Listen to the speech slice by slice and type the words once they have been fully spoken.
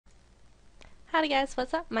Howdy guys,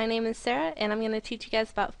 what's up? My name is Sarah and I'm going to teach you guys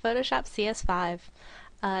about Photoshop CS5.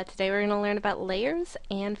 Today we're going to learn about layers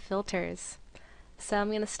and filters. So I'm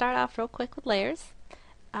going to start off real quick with layers.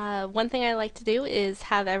 One thing I like to do is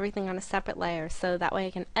have everything on a separate layer so that way I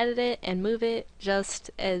can edit it and move it just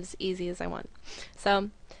as easy as I want. So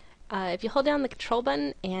if you hold down the control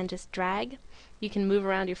button and just drag, you can move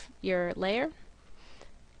around your layer.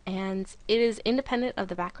 And it is independent of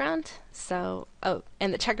the background. So,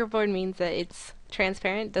 and the checkerboard means that it's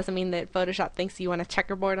transparent. Doesn't mean that Photoshop thinks you want a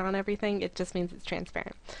checkerboard on everything. It just means it's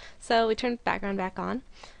transparent. So we turn the background back on.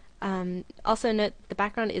 Also note the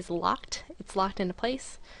background is locked. It's locked into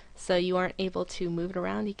place, so you aren't able to move it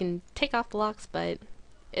around. You can take off the locks, but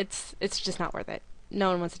it's just not worth it. No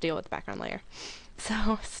one wants to deal with the background layer.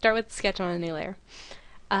 So start with sketch on a new layer.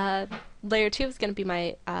 Layer 2 is going to be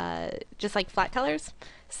my just like flat colors.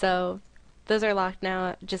 So those are locked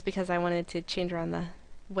now just because I wanted to change around the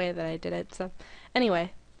way that I did it. So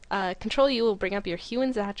anyway, Control U will bring up your hue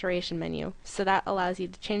and saturation menu. So that allows you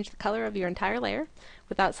to change the color of your entire layer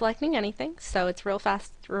without selecting anything. So it's real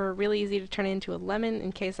fast or really easy to turn it into a lemon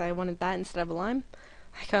in case I wanted that instead of a lime.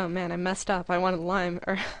 Like, oh man, I messed up. I wanted a lime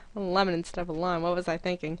or a lemon instead of a lime. What was I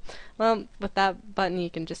thinking? Well, with that button you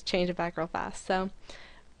can just change it back real fast. So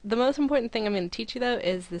the most important thing I'm going to teach you though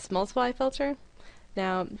is this multiply filter.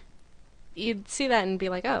 Now, you'd see that and be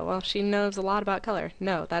like, oh, well, she knows a lot about color.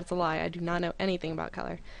 No, that's a lie. I do not know anything about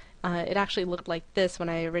color. It actually looked like this when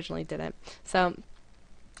I originally did it. So,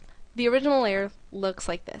 the original layer looks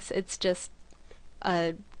like this. It's just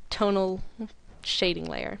a tonal shading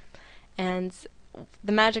layer. And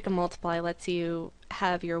the magic of multiply lets you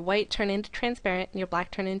have your white turn into transparent and your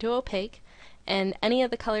black turn into opaque. And any of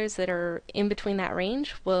the colors that are in between that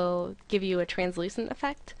range will give you a translucent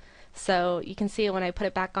effect. So you can see when I put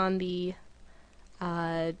it back on the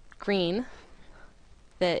green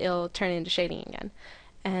that it'll turn into shading again.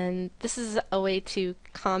 And this is a way to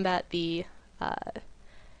combat the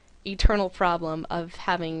eternal problem of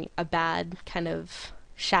having a bad kind of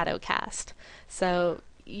shadow cast. So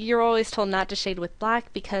you're always told not to shade with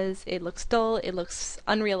black because it looks dull, it looks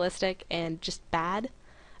unrealistic, and just bad.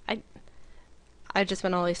 I've just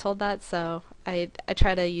been always told that, so I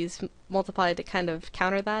try to use multiply to kind of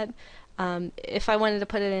counter that. If I wanted to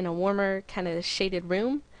put it in a warmer kind of shaded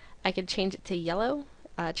room, I could change it to yellow,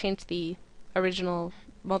 change the original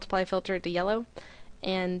multiply filter to yellow,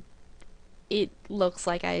 and it looks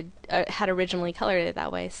like I had originally colored it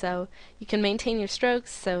that way. So you can maintain your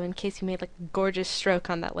strokes, so in case you made like a gorgeous stroke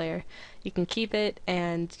on that layer, you can keep it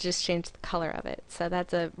and just change the color of it. So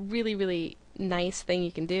that's a really, really nice thing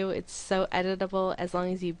you can do. It's so editable as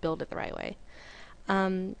long as you build it the right way.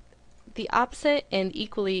 The opposite and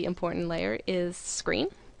equally important layer is screen,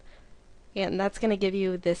 and that's going to give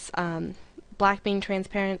you this black being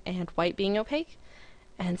transparent and white being opaque.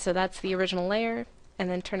 And so that's the original layer, and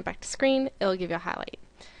then turn it back to screen, it'll give you a highlight.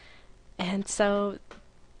 And so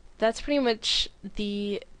that's pretty much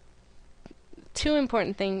the two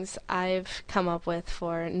important things I've come up with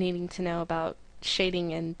for needing to know about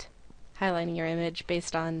shading and highlighting your image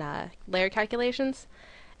based on layer calculations.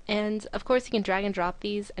 And of course you can drag and drop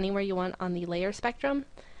these anywhere you want on the layer spectrum.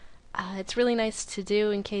 It's really nice to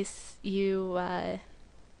do in case you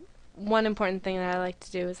one important thing that I like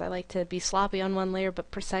to do is I like to be sloppy on one layer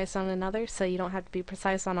but precise on another, so you don't have to be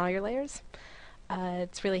precise on all your layers.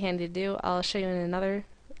 It's really handy to do. I'll show you in another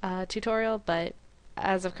tutorial, but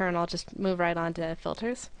as of current I'll just move right on to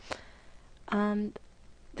filters.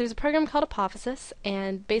 There's a program called Apophysis,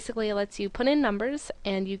 and basically it lets you put in numbers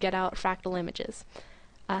and you get out fractal images.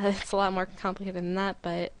 It's a lot more complicated than that,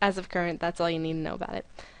 but as of current that's all you need to know about it.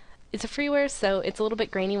 It's a freeware, so it's a little bit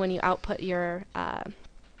grainy when you output your I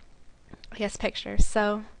guess picture.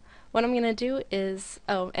 So what I'm going to do is,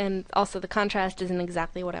 oh, and also the contrast isn't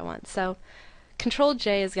exactly what I want. So Ctrl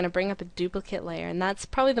J is going to bring up a duplicate layer, and that's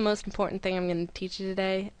probably the most important thing I'm going to teach you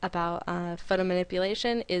today about photo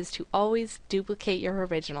manipulation, is to always duplicate your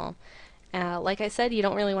original. Like I said, you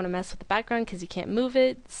don't really want to mess with the background because you can't move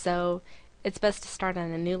it, so it's best to start on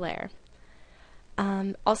a new layer.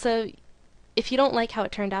 Also, if you don't like how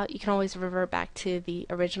it turned out, you can always revert back to the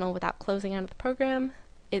original without closing out of the program.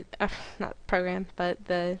 Not program, but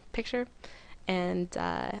the picture. And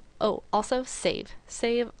oh, also save.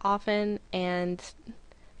 Save often and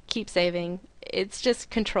keep saving. It's just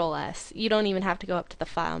Control S. You don't even have to go up to the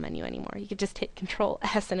file menu anymore. You can just hit Control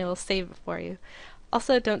S and it will save it for you.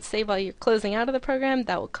 Also, don't save while you're closing out of the program.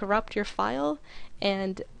 That will corrupt your file,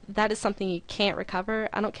 and that is something you can't recover.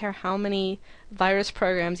 I don't care how many virus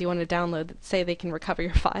programs you want to download that say they can recover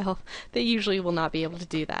your file. They usually will not be able to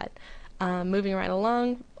do that. Moving right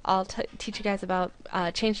along, I'll teach you guys about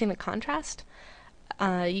changing the contrast.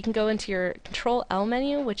 You can go into your Ctrl L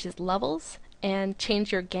menu, which is levels, and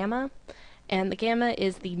change your gamma. And the gamma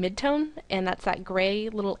is the midtone, and that's that gray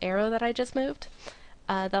little arrow that I just moved.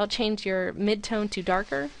 That'll change your midtone to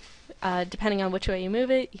darker. Depending on which way you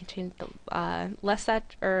move it, you can change the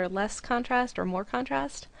less contrast or more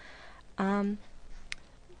contrast.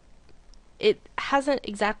 It hasn't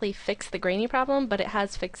exactly fixed the grainy problem, but it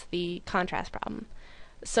has fixed the contrast problem.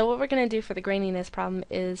 So what we're going to do for the graininess problem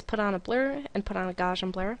is put on a blur and put on a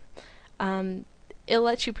Gaussian blur. It'll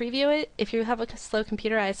let you preview it. If you have a slow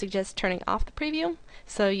computer, I suggest turning off the preview,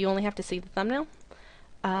 so you only have to see the thumbnail.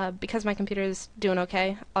 Because my computer is doing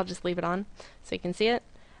okay, I'll just leave it on so you can see it.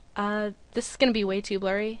 This is going to be way too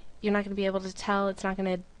blurry. You're not going to be able to tell. It's not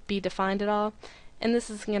going to be defined at all. And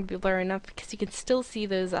this is going to be blurry enough because you can still see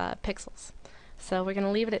those pixels. So we're going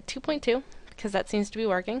to leave it at 2.2 because that seems to be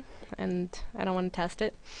working, and I don't want to test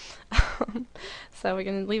it. So we're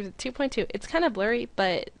going to leave it at 2.2. It's kind of blurry,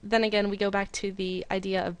 but then again we go back to the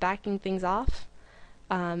idea of backing things off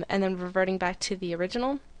and then reverting back to the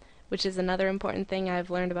original, which is another important thing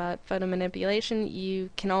I've learned about photo manipulation.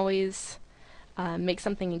 You can always make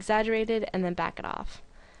something exaggerated and then back it off.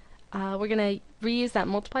 We're going to reuse that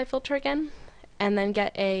multiply filter again and then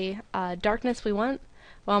get a darkness we want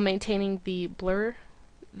while maintaining the blur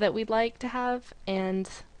that we'd like to have, and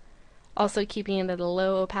also keeping it at a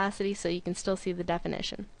low opacity so you can still see the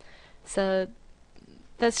definition. So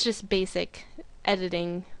that's just basic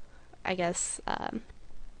editing, I guess.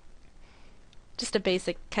 Just a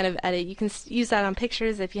basic kind of edit. You can use that on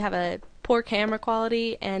pictures if you have a poor camera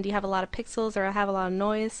quality and you have a lot of pixels or have a lot of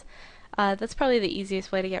noise. That's probably the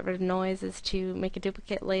easiest way to get rid of noise, is to make a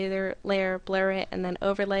duplicate layer, blur it, and then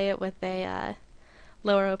overlay it with a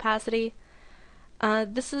lower opacity.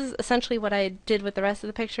 This is essentially what I did with the rest of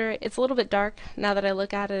the picture. It's a little bit dark now that I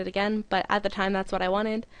look at it again, but at the time that's what I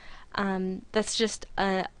wanted. That's just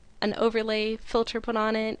an overlay filter put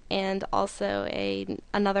on it, and also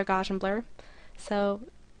another Gaussian blur. So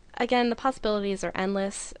again, the possibilities are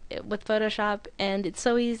endless with Photoshop, and it's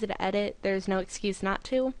so easy to edit, there's no excuse not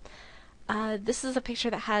to. This is a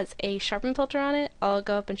picture that has a sharpen filter on it. I'll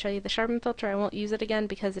go up and show you the sharpen filter. I won't use it again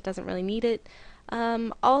because it doesn't really need it.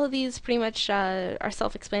 All of these pretty much are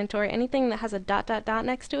self-explanatory. Anything that has a ...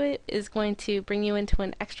 next to it is going to bring you into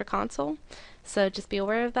an extra console, so just be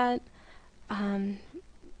aware of that.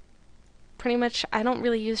 Pretty much I don't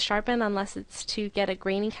really use sharpen unless it's to get a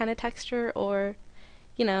grainy kind of texture, or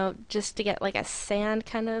you know, just to get like a sand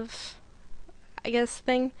kind of, I guess,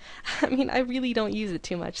 thing. I mean, I really don't use it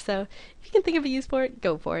too much, so if you can think of a use for it,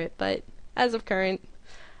 go for it. But as of current,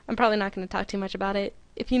 I'm probably not going to talk too much about it.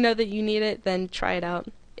 If you know that you need it, then try it out.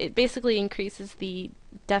 It basically increases the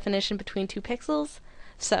definition between 2 pixels,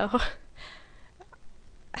 so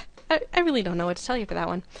I really don't know what to tell you for that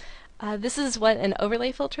one. This is what an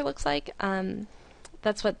overlay filter looks like.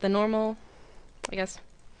 That's what the normal, I guess,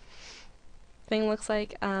 thing looks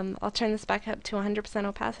like. I'll turn this back up to 100%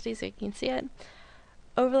 opacity so you can see it.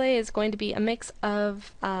 Overlay is going to be a mix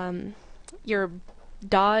of your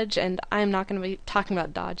dodge, and I'm not going to be talking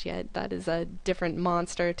about dodge yet. That is a different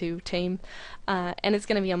monster to tame. And it's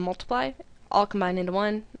going to be a multiply, all combined into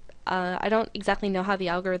one. I don't exactly know how the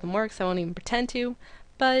algorithm works, I won't even pretend to,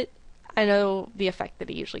 but I know the effect that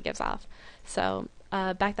it usually gives off. So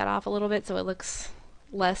back that off a little bit so it looks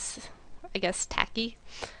less, I guess, tacky.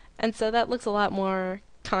 And so that looks a lot more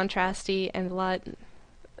contrasty and a lot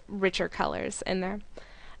richer colors in there.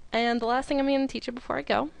 And the last thing I'm going to teach you before I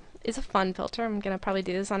go is a fun filter. I'm going to probably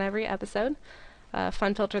do this on every episode. A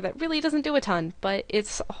fun filter that really doesn't do a ton, but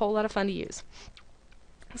it's a whole lot of fun to use.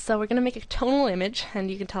 So we're going to make a tonal image,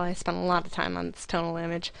 and you can tell I spent a lot of time on this tonal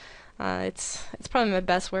image. It's probably my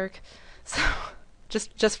best work, so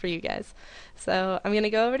just for you guys. So I'm going to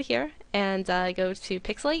go over to here and go to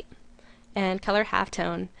pixelate and color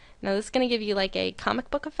halftone. Now this is going to give you like a comic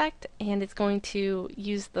book effect, and it's going to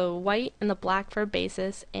use the white and the black for a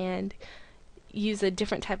basis and use a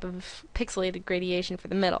different type of pixelated gradation for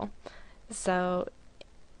the middle. So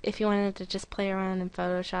if you wanted to just play around in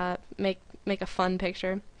Photoshop, make a fun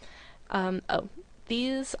picture.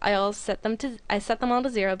 These I set them all to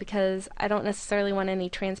 0 because I don't necessarily want any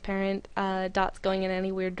transparent dots going in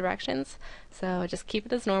any weird directions. So just keep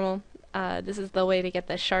it as normal. This is the way to get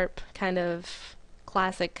the sharp kind of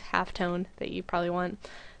classic halftone that you probably want.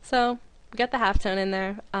 So we got the halftone in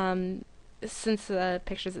there. Since the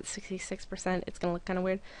picture's at 66%, it's gonna look kind of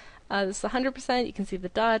weird. This is 100%. You can see the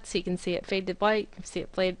dots. You can see it fade to white. You can see it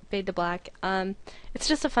fade to black. It's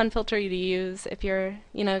just a fun filter to use if you're,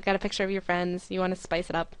 got a picture of your friends. You want to spice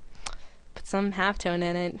it up. some halftone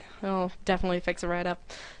in it, it'll definitely fix it right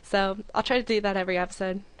up. So I'll try to do that every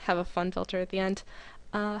episode, have a fun filter at the end.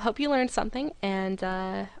 Hope you learned something, and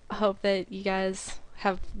hope that you guys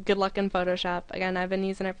have good luck in Photoshop. Again, I've been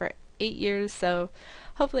using it for 8 years, so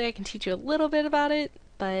hopefully I can teach you a little bit about it,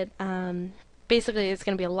 but basically it's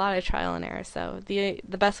going to be a lot of trial and error. So the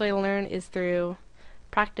best way to learn is through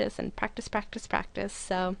practice and practice, practice, practice.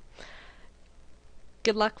 So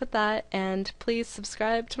good luck with that, and please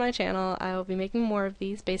subscribe to my channel. I will be making more of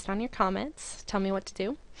these based on your comments. Tell me what to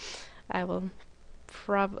do. I will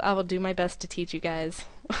do my best to teach you guys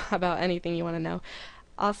about anything you want to know.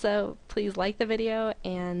 Also, please like the video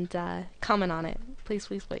and comment on it. Please,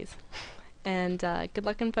 please, please. And good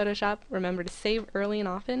luck in Photoshop. Remember to save early and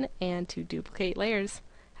often and to duplicate layers.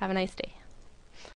 Have a nice day.